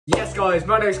Yes guys,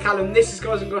 my name is Callum, this is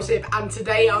Guys and Gossip, and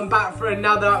today I'm back for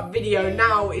another video.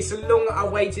 Now, it's a long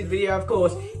awaited video, of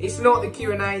course. It's not the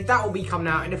Q&A, that will be coming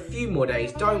out in a few more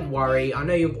days, don't worry. I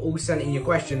know you've all sent in your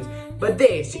questions, but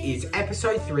this is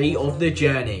episode 3 of The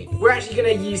Journey. We're actually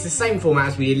going to use the same format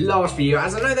as we did last video,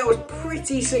 as I know that was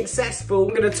pretty successful.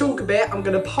 I'm going to talk a bit, I'm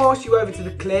going to pass you over to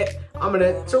the clip, I'm going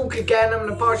to talk again, I'm going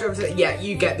to pass you over to... Yeah,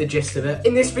 you get the gist of it.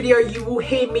 In this video, you will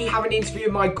hear me have an interview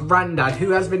with my granddad,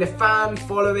 who has been a fan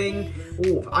following...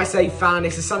 Oh, I say fan,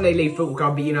 it's a Sunday League football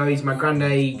club, but you know, he's my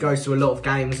granddad, he goes to a lot of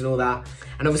games and all that.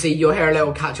 And obviously, you'll hear a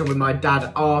little catch up with my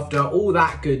dad after, all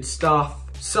that good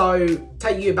stuff. So,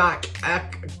 take you back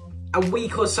a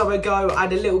week or so ago, I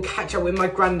had a little catch up with my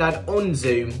granddad on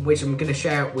Zoom, which I'm going to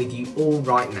share with you all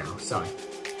right now. So,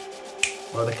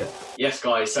 well, look at it. Yes,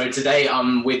 guys, so today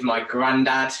I'm with my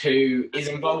granddad, who is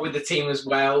involved with the team as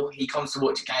well. He comes to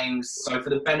watch games, so for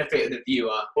the benefit of the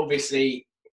viewer, obviously,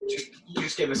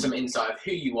 just give us some insight of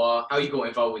who you are, how you got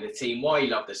involved with the team, why you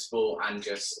love the sport, and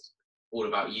just all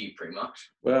about you, pretty much.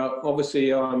 Well,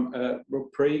 obviously, I'm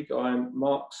Rob Preeg. I'm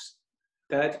Mark's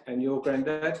dad and your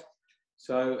granddad.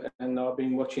 So, and I've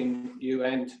been watching you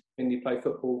and Finley play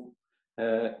football.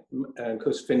 And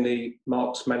because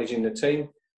Mark's managing the team,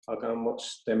 I go and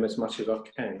watch them as much as I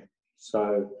can.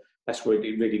 So that's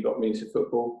really got me into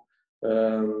football.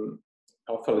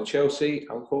 I follow Chelsea,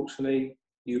 unfortunately.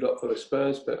 You lot follow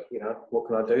Spurs, but you know, what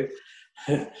can I do?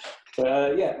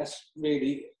 But yeah, that's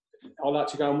really, I like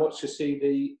to go and watch to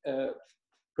see the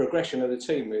progression of the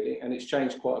team, really. And it's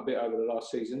changed quite a bit over the last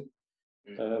season.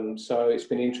 So it's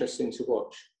been interesting to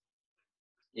watch.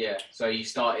 Yeah, so you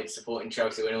started supporting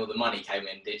Chelsea when all the money came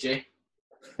in, did you?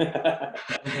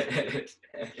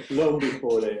 Long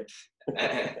before then.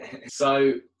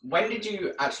 So when did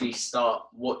you actually start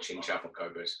watching Sheffield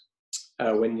Cobras?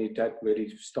 When your dad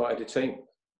really started the team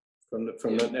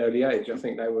from an early age. I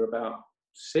think they were about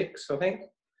 6, I think.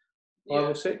 5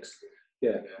 or 6.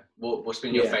 Yeah. What's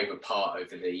been your favourite part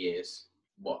over the years?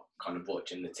 What kind of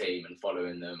watching the team and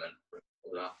following them and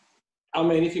all that? I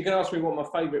mean, if you can ask me what my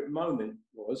favourite moment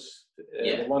was,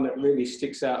 the one that really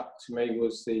sticks out to me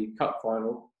was the cup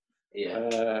final.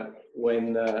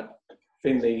 When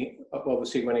Finley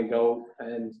obviously went in goal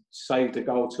and saved the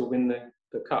goal to win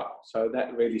the cup. So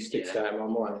that really sticks out in my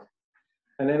mind.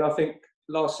 And then I think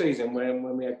last season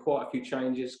when we had quite a few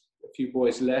changes, a few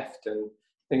boys left and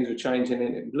things were changing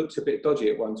and it looked a bit dodgy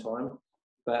at one time.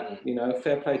 But, you know,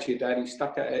 fair play to your dad, he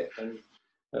stuck at it and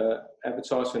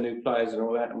advertised for new players and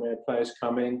all that, and we had players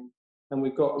come in, and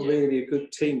we've got really a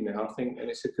good team now, I think, and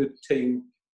it's a good team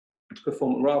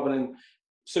performance. Rather than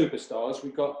superstars,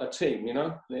 we've got a team, you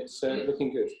know, and it's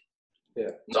looking good.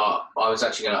 Yeah. So I was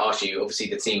actually going to ask you, obviously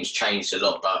the team's changed a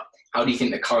lot, but how do you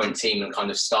think the current team and kind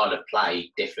of style of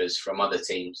play differs from other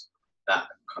teams that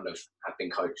kind of have been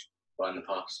coached by in the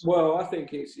past? Well, I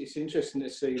think it's interesting to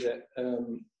see that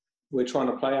we're trying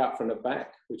to play out from the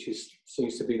back, which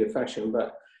seems to be the fashion,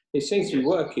 but it seems to be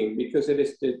working because it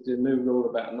is the new rule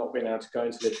about not being able to go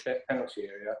into the penalty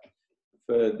area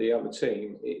for the other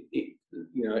team.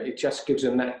 It just gives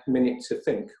them that minute to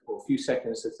think, or a few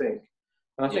seconds to think.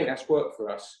 And I think that's worked for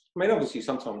us. I mean, obviously,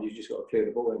 sometimes you just got to clear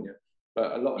the ball, haven't you?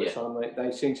 But a lot of the time,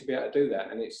 they seem to be able to do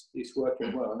that, and it's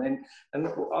working well. And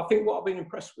I think what I've been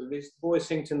impressed with is the boys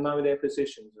seem to know their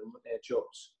positions and their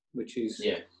jobs, which is,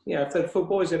 for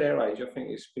boys at their age, I think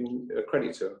it's been a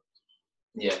credit to them.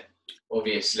 Yeah,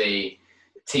 obviously,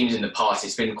 teams in the past,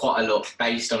 it's been quite a lot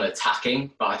based on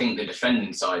attacking, but I think the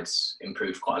defending side's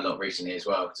improved quite a lot recently as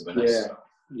well, to be honest.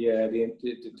 Yeah, the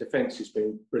defence has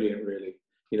been brilliant, really.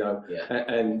 You know,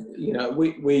 and you know,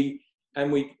 we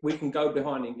can go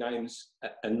behind in games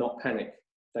and not panic.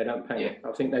 They don't panic.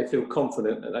 I think they feel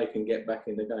confident that they can get back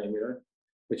in the game. You know,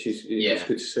 which is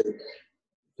good to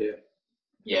see.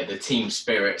 Yeah, the team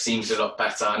spirit seems a lot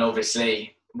better. And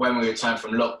obviously, when we return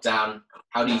from lockdown,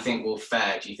 how do you think we'll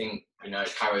fare? Do you think, you know,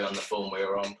 carry on the form we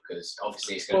were on? Because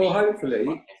obviously it's going to be... Well,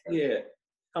 hopefully,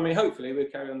 I mean, hopefully we'll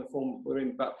carry on the form we're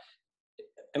in. But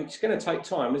it's going to take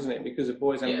time, isn't it? Because the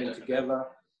boys haven't been together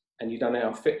and you don't know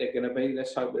how fit they're going to be.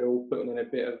 Let's hope they're all putting in a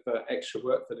bit of extra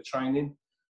work for the training,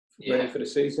 ready for the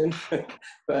season.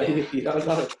 But you don't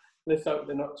know. Let's hope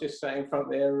they're not just sat in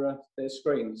front of their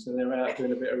screens and they're out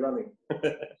doing a bit of running.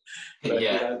 But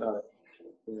you don't know.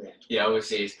 Yeah,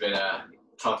 obviously it's been a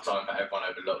tough time for everyone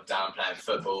over lockdown playing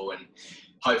football and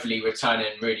hopefully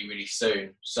returning really, really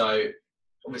soon. So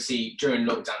obviously during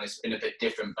lockdown it's been a bit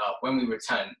different, but when we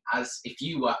return, as if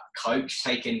you were coach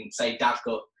taking, say Dad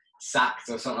got sacked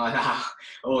or something like that,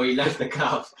 or he left the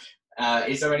club,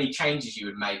 is there any changes you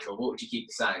would make, or what would you keep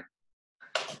the same?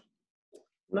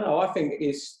 No, I think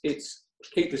it's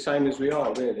keep the same as we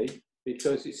are, really.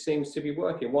 because it seems to be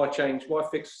working. Why change? Why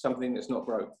fix something that's not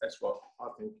broke? That's what I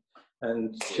think.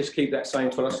 And just keep that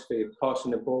same philosophy of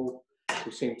passing the ball.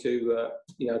 We seem to,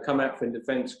 come out from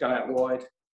defence, go out wide,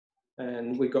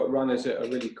 and we've got runners that are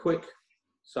really quick.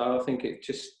 So I think it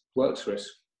just works for us.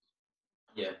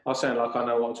 Yeah. I sound like I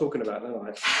know what I'm talking about,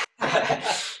 don't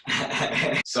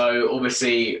I? So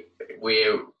obviously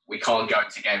we can't go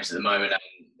to games at the moment, and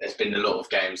there's been a lot of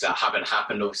games that haven't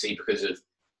happened, obviously because of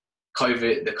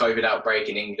the COVID outbreak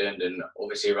in England and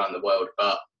obviously around the world.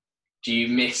 But do you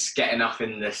miss getting up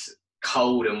in this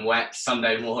cold and wet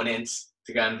Sunday mornings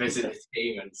to go and visit the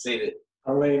team and see the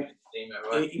team?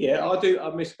 Yeah, I do.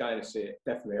 I miss going to see it.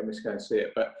 Definitely, I miss going to see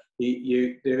it. But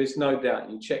there is no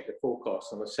doubt. You check the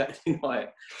forecast on a Saturday night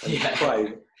and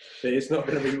pray that it's not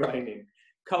going to be raining.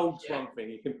 Cold's one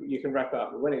thing you can wrap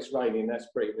up, but when it's raining, that's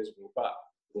pretty visible. But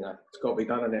it's got to be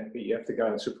done in it. But you have to go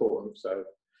and support them. So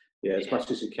as much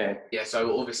as you can. Yeah.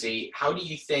 So obviously, how do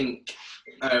you think?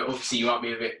 Obviously, you might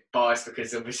be a bit biased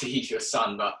because obviously he's your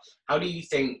son. But how do you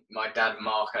think my dad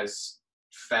Mark has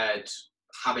fared,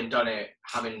 having to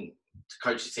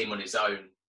coach the team on his own?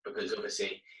 Because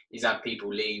obviously he's had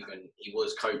people leave and he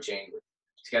was coaching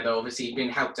together. Obviously, he's been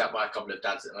helped out by a couple of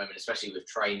dads at the moment, especially with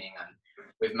training and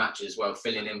with matches as well,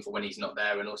 filling in for when he's not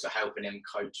there and also helping him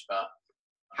coach. But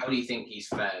how do you think he's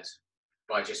fared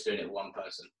by just doing it with one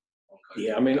person?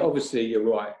 Yeah, I mean, obviously you're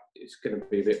right. It's going to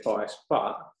be a bit biased,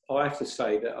 but I have to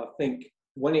say that I think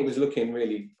when it was looking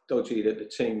really dodgy that the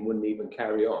team wouldn't even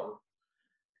carry on,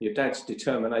 your dad's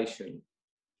determination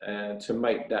to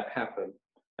make that happen,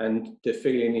 and the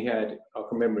feeling he had, I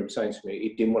can remember him saying to me,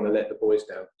 he didn't want to let the boys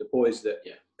down. The boys that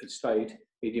had stayed,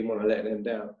 he didn't want to let them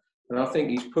down. And I think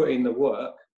he's put in the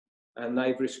work and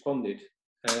they've responded.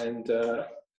 And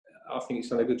I think he's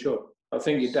done a good job. I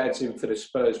think your dad's in for the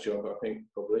Spurs job, I think,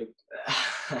 probably.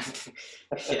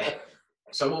 Yeah.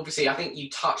 So obviously, I think you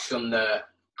touched on the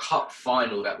cup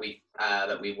final that we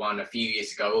won a few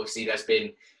years ago. Obviously, there's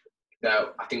been,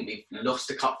 I think we've lost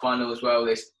the cup final as well.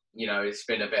 It's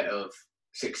been a bit of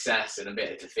success and a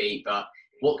bit of defeat. But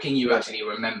what can you actually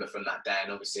remember from that day?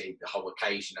 And obviously, the whole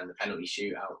occasion and the penalty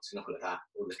shootouts and all of that,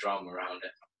 all the drama around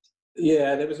it.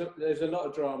 Yeah, there's a lot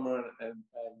of drama and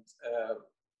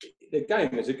the game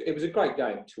it was a great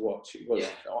game to watch. It was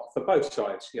for both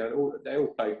sides. They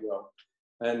all played well,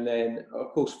 and then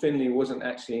of course Finley wasn't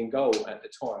actually in goal at the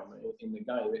time in the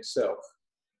game itself,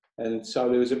 and so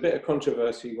there was a bit of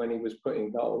controversy when he was put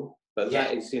in goal. But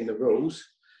that is in the rules.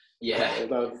 Yeah.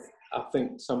 Although I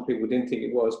think some people didn't think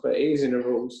it was, but it is in the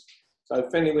rules. So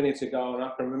Finley went into goal, and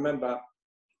I can remember.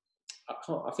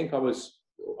 I think I was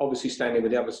obviously standing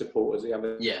with the other supporters, the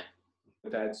other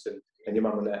dads and your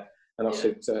mum and that. And I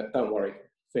said, don't worry,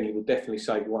 Finley will definitely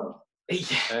save one.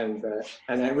 And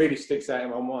that really sticks out in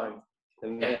my mind.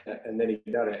 And then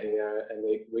he done it, and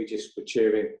we just were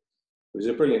cheering. It was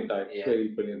a brilliant day, really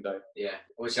brilliant day. Yeah,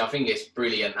 obviously I think it's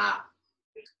brilliant that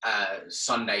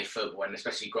Sunday football, and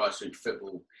especially grassroots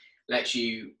football, lets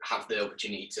you have the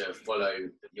opportunity to follow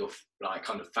your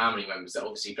kind of family members that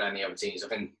obviously play in the other teams. I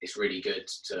think it's really good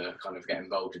to kind of get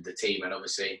involved with the team and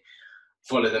obviously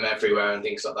follow them everywhere and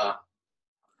things like that.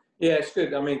 Yeah, it's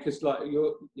good. I mean, because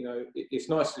it's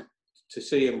nice to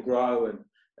see them grow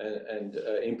and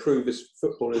improve as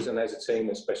footballers and as a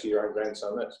team, especially your own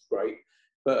grandson. That's great.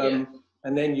 But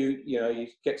and then you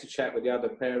get to chat with the other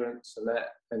parents and that,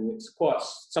 and it's quite.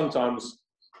 Sometimes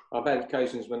I've had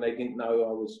occasions when they didn't know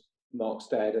I was Mark's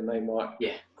dad, and they might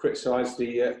criticise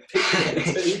the picture of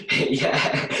the team.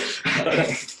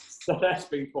 So that's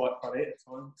been quite funny at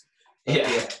times.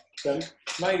 But, so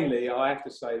mainly, I have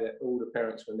to say that all the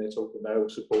parents, when they're talking, they all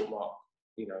support Mark,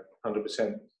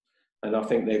 100%. And I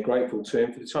think they're grateful to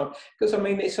him for the time. Because, I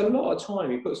mean, it's a lot of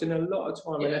time. He puts in a lot of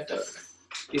time and effort.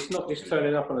 It's not just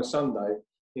turning up on a Sunday.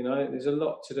 There's a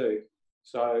lot to do.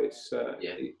 So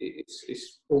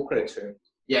it's all credit to him.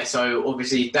 Yeah, so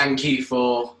obviously, thank you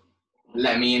for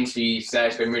letting me interview you today.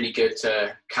 It's been really good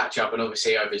to catch up. And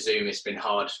obviously, over Zoom, it's been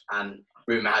hard. And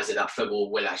rumour has it that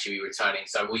football will actually be returning.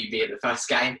 So will you be at the first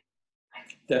game?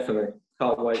 Definitely.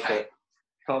 Can't wait. Okay.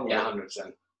 Can't wait.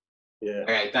 100%. Yeah.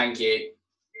 Okay, thank you.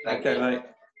 Okay, mate.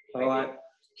 All right.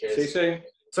 Cheers. See you soon.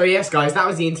 So yes, guys, that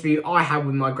was the interview I had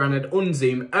with my granddad on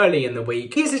Zoom early in the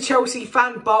week. He's a Chelsea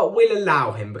fan, but we'll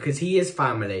allow him because he is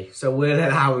family. So we'll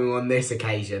allow him on this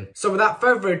occasion. So without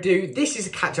further ado, this is a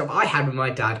catch-up I had with my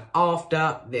dad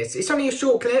after this. It's only a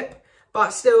short clip,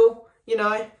 but still,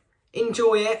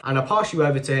 enjoy it. And I'll pass you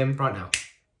over to him right now.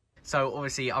 So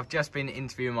obviously, I've just been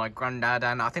interviewing my granddad,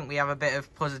 and I think we have a bit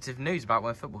of positive news about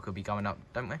when football could be coming up,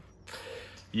 don't we?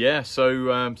 Yeah, so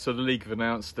the league have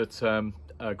announced that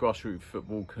grassroots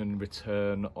football can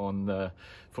return on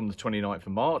from the 29th of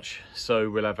March. So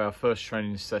we'll have our first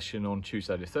training session on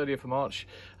Tuesday the 30th of March.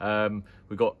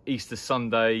 We've got Easter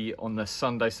Sunday on the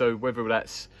Sunday, so whether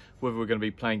we're going to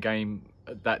be playing game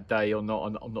that day or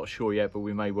not, I'm not sure yet, but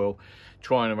we may well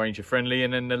try and arrange a friendly,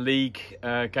 and then the league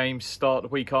games start the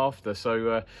week after.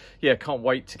 So yeah, can't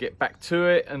wait to get back to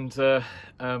it. And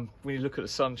when you look at the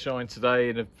sunshine today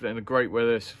and the great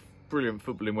weather, it's brilliant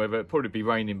footballing weather. It'll probably be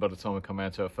raining by the time we come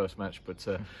out to our first match,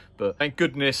 but thank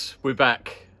goodness we're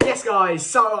back. Yes guys,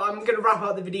 so I'm going to wrap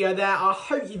up the video there. I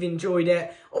hope you've enjoyed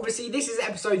it. Obviously this is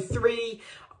episode 3.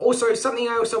 Also, something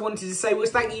I also wanted to say was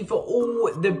thank you for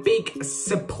all the big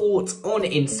support on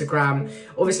Instagram.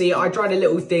 Obviously, I tried a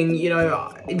little thing, you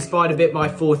know, inspired a bit by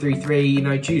 433, you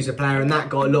know, choose a player, and that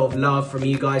got a lot of love from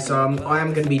you guys. So I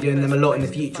am going to be doing them a lot in the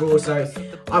future also.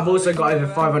 I've also got over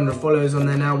 500 followers on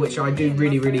there now, which I do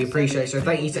really, really appreciate. So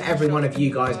thank you to every one of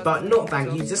you guys, but not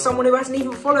thank you to someone who hasn't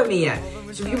even followed me yet.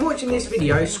 So if you're watching this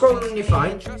video, scroll on your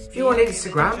phone. If you're on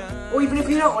Instagram, or even if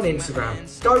you're not on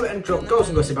Instagram, go and drop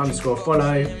goalsandgossip_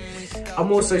 follow.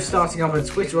 I'm also starting up a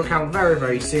Twitter account very,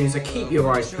 very soon, so keep your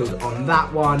eyes peeled on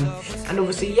that one. And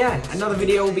obviously, yeah, another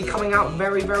video will be coming out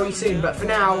very, very soon. But for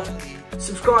now,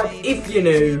 subscribe if you're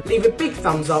new, leave a big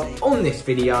thumbs up on this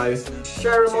video,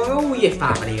 share among all your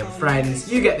family and friends.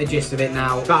 You get the gist of it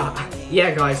now. But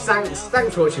yeah, guys, thanks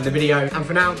for watching the video. And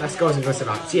for now, that's Goals and Gossip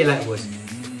out. See you later, boys.